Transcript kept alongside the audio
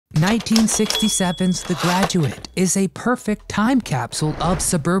1967's The Graduate is a perfect time capsule of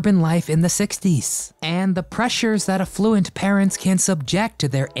suburban life in the 60s, and the pressures that affluent parents can subject to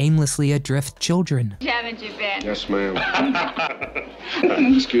their aimlessly adrift children. Haven't you been? Yes, ma'am.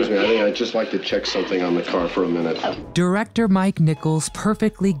 Excuse me, I think I'd just like to check something on the car for a minute. Director Mike Nichols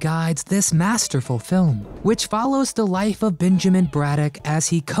perfectly guides this masterful film, which follows the life of Benjamin Braddock as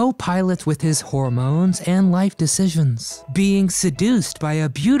he co-pilots with his hormones and life decisions, being seduced by a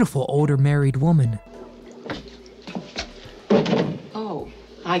beautiful older married woman. Oh,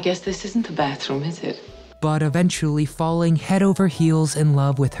 I guess this isn't the bathroom, is it? But eventually falling head over heels in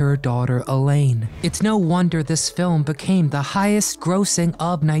love with her daughter Elaine. It's no wonder this film became the highest grossing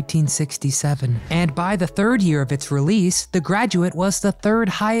of 1967, and by the third year of its release, The Graduate was the third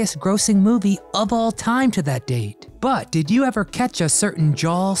highest grossing movie of all time to that date. But did you ever catch a certain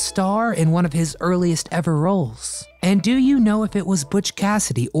Jaws star in one of his earliest ever roles? And do you know if it was Butch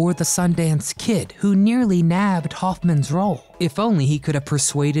Cassidy or the Sundance Kid who nearly nabbed Hoffman's role? If only he could have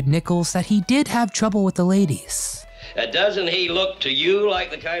persuaded Nichols that he did have trouble with the ladies. Doesn't he look to you like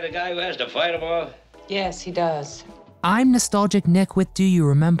the kind of guy who has to fight them off? Yes, he does. I'm Nostalgic Nick with Do You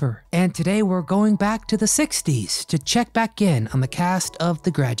Remember? And today we're going back to the 60s to check back in on the cast of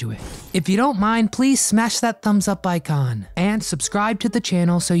The Graduate. If you don't mind, please smash that thumbs up icon and subscribe to the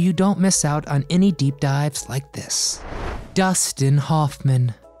channel so you don't miss out on any deep dives like this. Dustin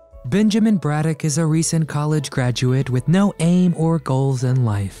Hoffman. Benjamin Braddock is a recent college graduate with no aim or goals in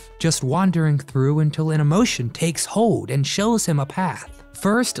life, just wandering through until an emotion takes hold and shows him a path.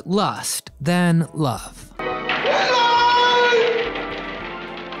 First lust, then love.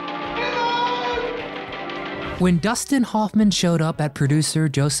 When Dustin Hoffman showed up at producer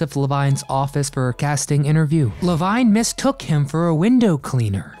Joseph Levine's office for a casting interview, Levine mistook him for a window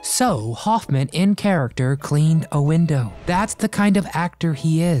cleaner. So Hoffman, in character, cleaned a window. That's the kind of actor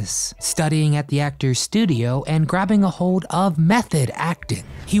he is, studying at the actor's studio and grabbing a hold of method acting.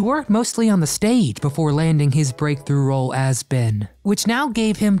 He worked mostly on the stage before landing his breakthrough role as Ben, which now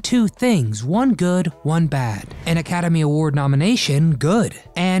gave him two things, one good, one bad. An Academy Award nomination, good,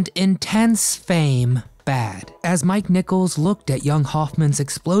 and intense fame, bad. As Mike Nichols looked at young Hoffman's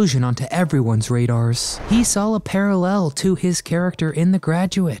explosion onto everyone's radars, he saw a parallel to his character in The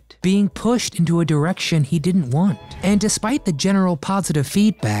Graduate, being pushed into a direction he didn't want. And despite the general positive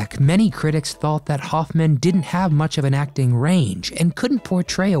feedback, many critics thought that Hoffman didn't have much of an acting range and couldn't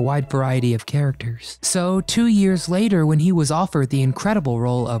portray a wide variety of characters. So 2 years later, when he was offered the incredible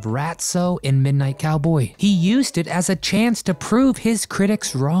role of Ratso in Midnight Cowboy, he used it as a chance to prove his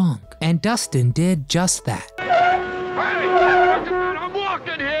critics wrong. And Dustin did just that. I'm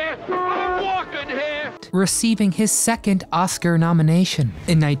walking here! I'm walking here! Receiving his second Oscar nomination.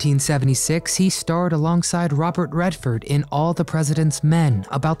 In 1976, he starred alongside Robert Redford in All the President's Men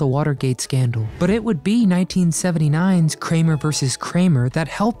about the Watergate scandal. But it would be 1979's Kramer vs. Kramer that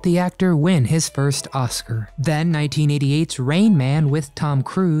helped the actor win his first Oscar. Then 1988's Rain Man with Tom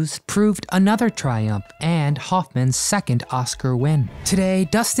Cruise proved another triumph and Hoffman's second Oscar win. Today,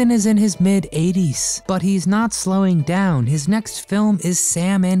 Dustin is in his mid-80s, but he's not slowing down. His next film is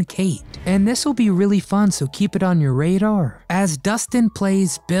Sam and Kate, and this will be really fun, so keep it on your radar. As Dustin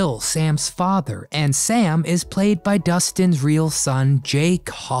plays Bill, Sam's father, and Sam is played by Dustin's real son, Jake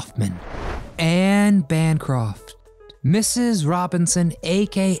Hoffman. Anne Bancroft. Mrs. Robinson,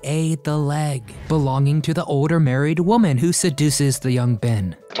 aka The Leg, belonging to the older married woman who seduces the young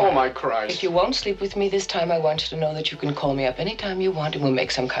Ben. Oh my Christ. If you won't sleep with me this time, I want you to know that you can call me up anytime you want and we'll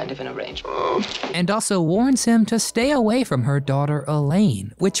make some kind of an arrangement. And also warns him to stay away from her daughter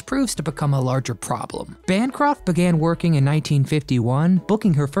Elaine, which proves to become a larger problem. Bancroft began working in 1951,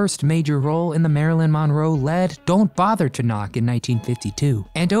 booking her first major role in the Marilyn Monroe-led Don't Bother to Knock in 1952.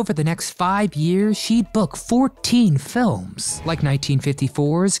 And over the next 5 years, she'd book 14 films, like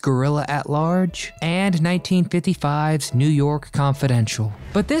 1954's Gorilla at Large and 1955's New York Confidential.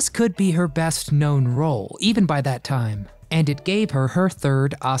 But this could be her best known role, even by that time. and it gave her her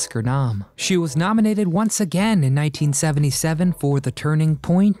third Oscar nom. She was nominated once again in 1977 for The Turning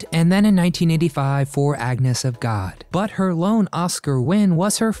Point, and then in 1985 for Agnes of God. But her lone Oscar win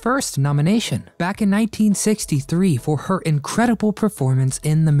was her first nomination, back in 1963 for her incredible performance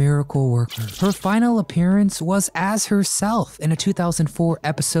in The Miracle Worker. Her final appearance was as herself in a 2004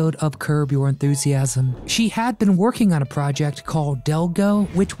 episode of Curb Your Enthusiasm. She had been working on a project called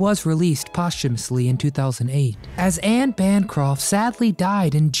Delgo, which was released posthumously in 2008. As Anne Bancroft sadly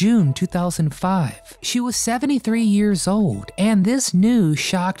died in June 2005. She was 73 years old, and this news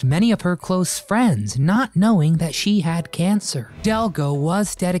shocked many of her close friends, not knowing that she had cancer. Delgo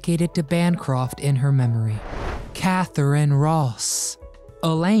was dedicated to Bancroft in her memory. Catherine Ross.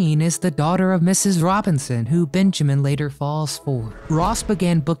 Elaine is the daughter of Mrs. Robinson, who Benjamin later falls for. Ross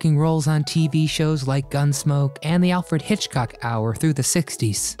began booking roles on TV shows like Gunsmoke and The Alfred Hitchcock Hour through the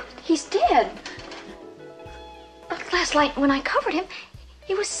 60s. He's dead. Last night when I covered him,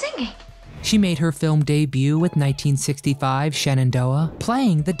 he was singing. She made her film debut with 1965 Shenandoah,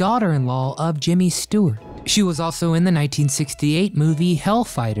 playing the daughter-in-law of Jimmy Stewart. She was also in the 1968 movie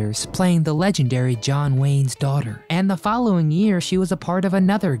Hellfighters, playing the legendary John Wayne's daughter. And the following year, she was a part of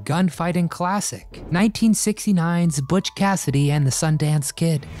another gunfighting classic, 1969's Butch Cassidy and the Sundance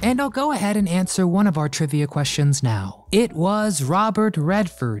Kid. And I'll go ahead and answer one of our trivia questions now. It was Robert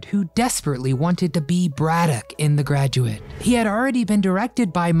Redford who desperately wanted to be Braddock in The Graduate. He had already been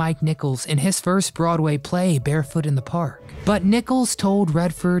directed by Mike Nichols in his first Broadway play, Barefoot in the Park. But Nichols told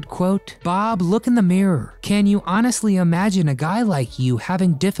Redford, quote, "Bob, look in the mirror. Can you honestly imagine a guy like you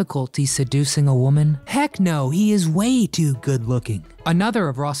having difficulty seducing a woman? Heck no, he is way too good looking." Another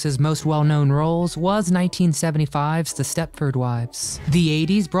of Ross's most well-known roles was 1975's The Stepford Wives. The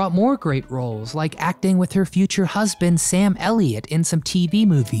 80s brought more great roles, like acting with her future husband Sam Elliott in some TV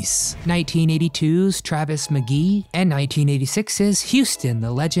movies, 1982's Travis McGee, and 1986's Houston,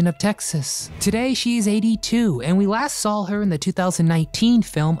 the Legend of Texas. Today she's 82, and we last saw her in the 2019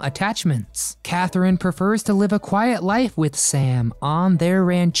 film Attachments. Catherine prefers to live a quiet life with Sam on their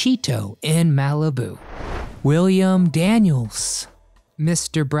ranchito in Malibu. William Daniels.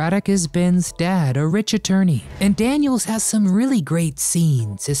 Mr. Braddock is Ben's dad, a rich attorney, and Daniels has some really great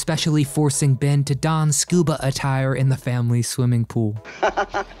scenes, especially forcing Ben to don scuba attire in the family swimming pool.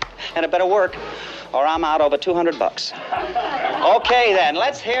 And it better work, or I'm out over $200. Okay then,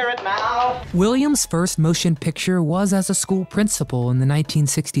 let's hear it now. Williams' first motion picture was as a school principal in the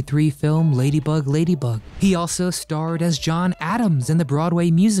 1963 film Ladybug, Ladybug. He also starred as John Adams in the Broadway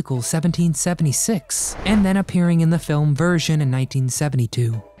musical 1776, and then appearing in the film version in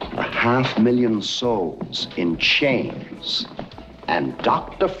 1972. 500,000 souls in chains, and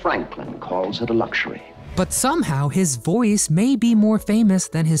Dr. Franklin calls it a luxury. But somehow his voice may be more famous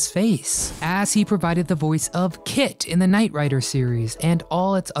than his face, as he provided the voice of Kit in the Knight Rider series and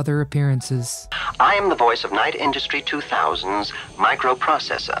all its other appearances. I am the voice of Knight Industry 2000's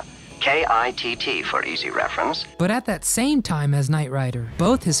microprocessor, KITT for easy reference. But at that same time as Knight Rider,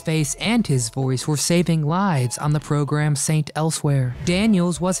 both his face and his voice were saving lives on the program Saint Elsewhere.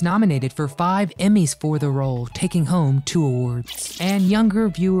 Daniels was nominated for 5 Emmys for the role, taking home 2 awards. And younger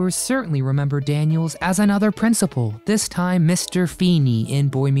viewers certainly remember Daniels as another principal, this time Mr. Feeney in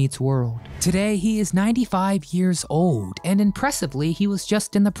Boy Meets World. Today he is 95 years old, and impressively he was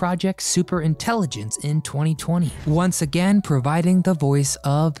just in the project Super Intelligence in 2020, once again providing the voice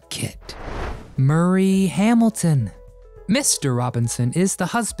of Kit. Murray Hamilton. Mr. Robinson is the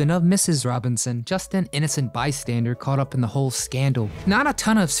husband of Mrs. Robinson, just an innocent bystander caught up in the whole scandal. Not a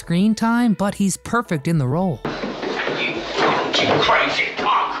ton of screen time, but he's perfect in the role. You crazy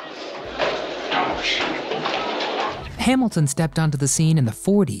punk! Oh, shit. Hamilton stepped onto the scene in the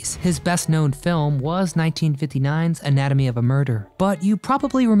 40s. His best-known film was 1959's Anatomy of a Murder, but you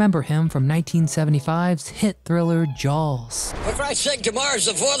probably remember him from 1975's hit thriller Jaws. For Christ's sake, tomorrow's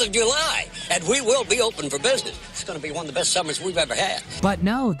the 4th of July, and we will be open for business. It's going to be one of the best summers we've ever had. But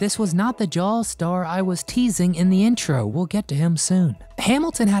no, this was not the Jaws star I was teasing in the intro. We'll get to him soon.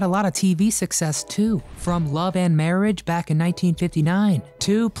 Hamilton had a lot of TV success too, from Love and Marriage back in 1959,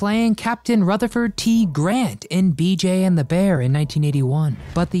 to playing Captain Rutherford T. Grant in BJ and the Bear in 1981.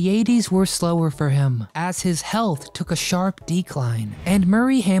 But the 80s were slower for him, as his health took a sharp decline, and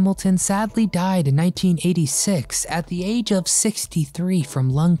Murray Hamilton sadly died in 1986 at the age of 63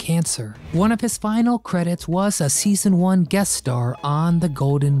 from lung cancer. One of his final credits was a season 1 guest star on The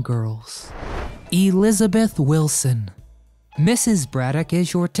Golden Girls. Elizabeth Wilson. Mrs. Braddock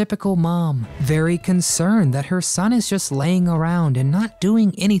is your typical mom, very concerned that her son is just laying around and not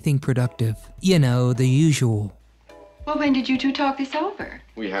doing anything productive. You know, the usual. Well, when did you two talk this over?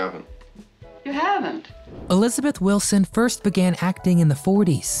 We haven't. You haven't? Elizabeth Wilson first began acting in the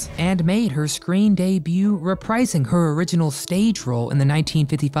 40s and made her screen debut reprising her original stage role in the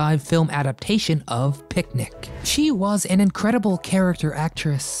 1955 film adaptation of Picnic. She was an incredible character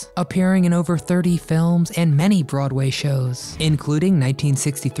actress, appearing in over 30 films and many Broadway shows, including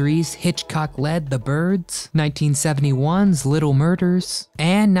 1963's Hitchcock-led The Birds, 1971's Little Murders,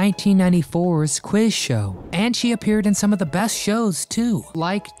 and 1994's Quiz Show. And she appeared in some of the best shows too,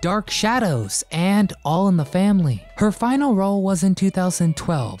 like Dark Shadows and All in the Family. Her final role was in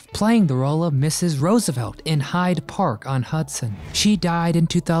 2012, playing the role of Mrs. Roosevelt in Hyde Park on Hudson. She died in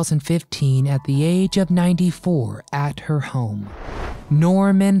 2015 at the age of 94 at her home.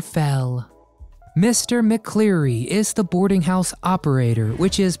 Norman Fell. Mr. McCleary is the boarding house operator,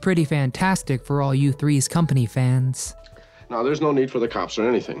 which is pretty fantastic for all you Three's Company fans. No, there's no need for the cops or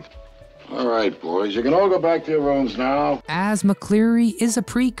anything. All right, boys, you can all go back to your rooms now. As McCleary is a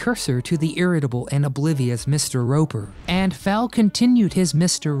precursor to the irritable and oblivious Mr. Roper, and Fell continued his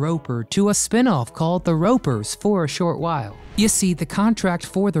Mr. Roper to a spin-off called The Ropers for a short while. You see, the contract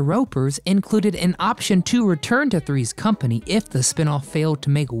for the Ropers included an option to return to Three's Company if the spin-off failed to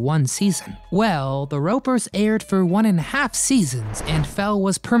make one season. Well, the Ropers aired for 1.5 seasons, and Fell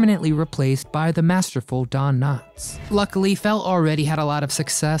was permanently replaced by the masterful Don Knotts. Luckily, Fell already had a lot of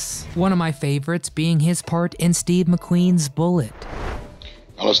success, one of my favorites being his part in Steve McQueen's Bullet.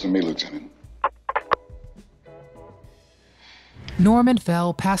 Now listen to me, Lieutenant. Norman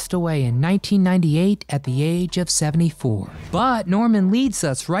Fell passed away in 1998 at the age of 74. But Norman leads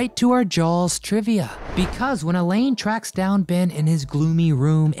us right to our Jaws trivia. Because when Elaine tracks down Ben in his gloomy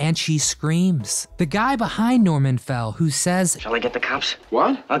room and she screams, the guy behind Norman Fell who says, "Shall I get the cops?"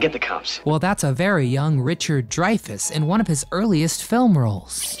 What? I'll get the cops. Well, that's a very young Richard Dreyfuss in one of his earliest film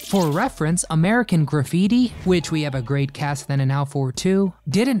roles. For reference, American Graffiti, which we have a great cast then and now for too,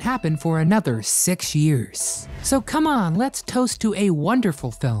 didn't happen for another 6 years. So come on, let's toast to a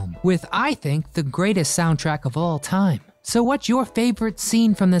wonderful film with, I think, the greatest soundtrack of all time. So what's your favorite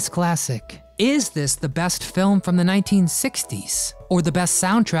scene from this classic? Is this the best film from the 1960s? Or the best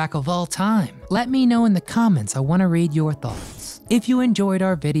soundtrack of all time? Let me know in the comments, I want to read your thoughts. If you enjoyed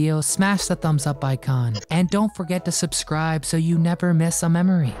our video, smash the thumbs up icon, and don't forget to subscribe so you never miss a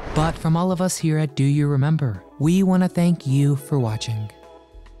memory. But from all of us here at Do You Remember, we want to thank you for watching.